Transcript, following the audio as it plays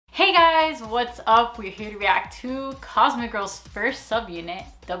guys, what's up? We're here to react to Cosmic Girl's first subunit,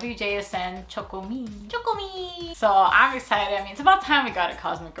 Wjsn Chocome. So I'm excited. I mean, it's about time we got a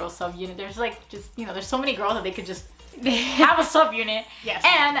Cosmic Girl subunit. There's like just, you know, there's so many girls that they could just have a subunit. Yes.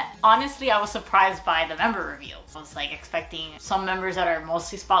 And honestly, I was surprised by the member reveals. I was like expecting some members that are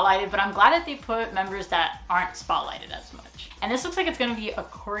mostly spotlighted, but I'm glad that they put members that aren't spotlighted as much. And this looks like it's gonna be a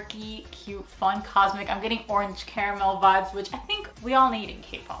quirky, cute, fun cosmic. I'm getting orange caramel vibes, which I think we all need in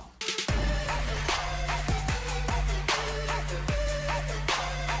K-pop.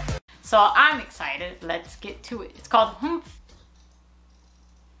 So I'm excited. Let's get to it. It's called Hmph.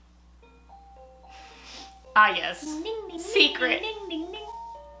 Ah yes, secret.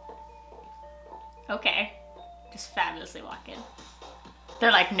 Okay, just fabulously walk in.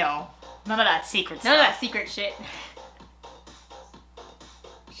 They're like, no, none of that secret stuff. None of that secret shit.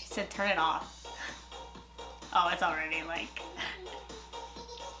 She said turn it off. Oh, it's already like...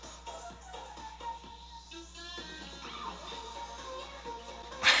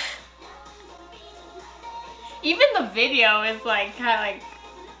 Even the video is like kind of like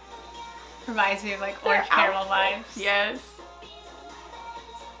reminds me of like orange caramel vibes. Yes.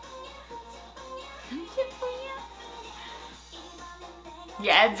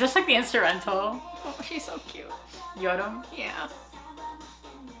 Yeah, just like the instrumental. Oh, she's so cute. 𝒂𝒊𝒅𝒄𝒂𝒔𝒕. Yeah.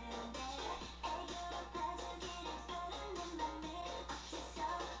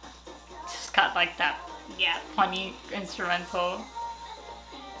 Just got like that, yeah, funny instrumental.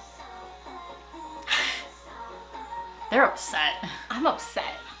 They're upset. I'm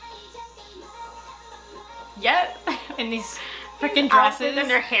upset. Yep. In these freaking dresses and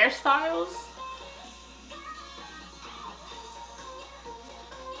their hairstyles.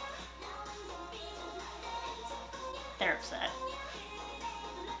 They're upset.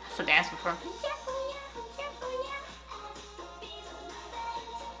 That's the dance before.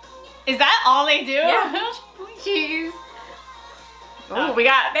 Is that all they do? Yeah. Jeez. Oh, they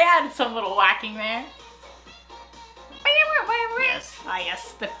had some little whacking there. Yes. Ah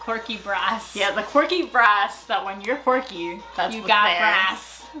yes, the quirky brass. Yeah, the quirky brass, that when you're quirky, that's you what's got there.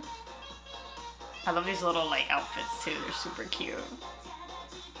 brass. I love these little like outfits too, they're super cute.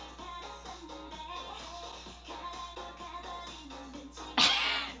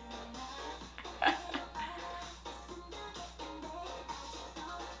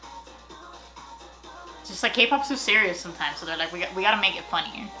 Just like K-pop's so serious sometimes, so they're like, we gotta make it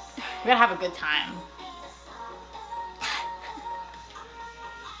funny. We gotta have a good time.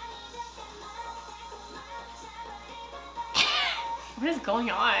 What is going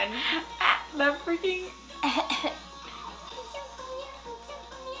on? The freaking...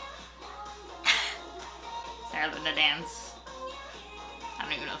 They're having to dance. I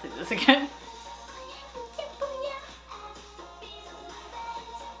don't even know if they do this again.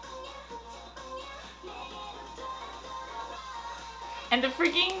 And the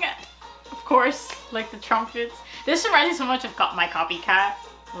freaking, of course, like the trumpets. This reminds me so much of my copycat,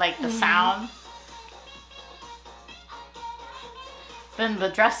 like the sound. Then the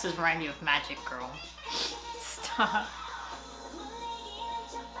dresses remind me of Magic Girl. Stop.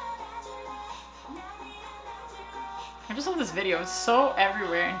 I just love this video. It's so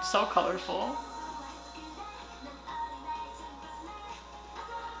everywhere and so colorful.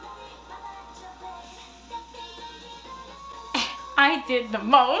 I did the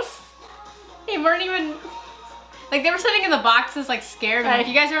most. They weren't even... Like, they were sitting in the boxes, like, scared. Like,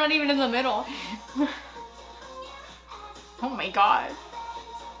 you guys are not even in the middle. Oh my god.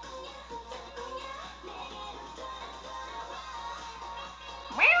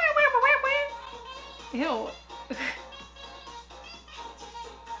 Ew.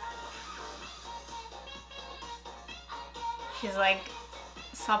 She's like,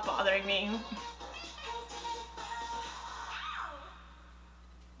 stop bothering me.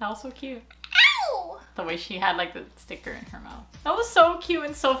 That was so cute. Ow! The way she had like the sticker in her mouth. That was so cute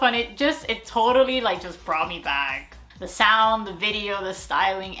and so fun. It totally like just brought me back. The sound, the video, the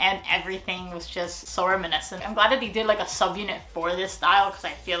styling, and everything was just so reminiscent. I'm glad that they did like a subunit for this style, because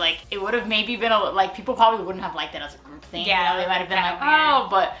I feel like it would have maybe been like people probably wouldn't have liked it as a group thing. Yeah, you know? They might have been like, oh,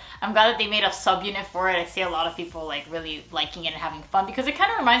 but I'm glad that they made a subunit for it. I see a lot of people like really liking it and having fun, because it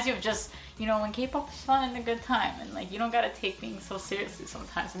kind of reminds you of just, you know, when K-pop is fun and a good time, and like you don't gotta take things so seriously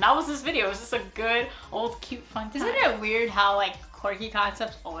sometimes. And that was this video. It was just a good old cute fun time. Isn't it weird how like quirky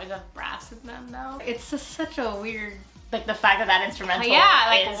concepts always have brass in them though? It's just such a weird... Like the fact that that instrumental is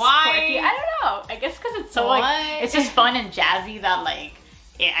why? Quirky. I don't know. I guess because it's so like, it's just fun and jazzy that like,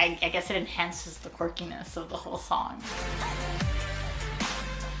 I guess it enhances the quirkiness of the whole song.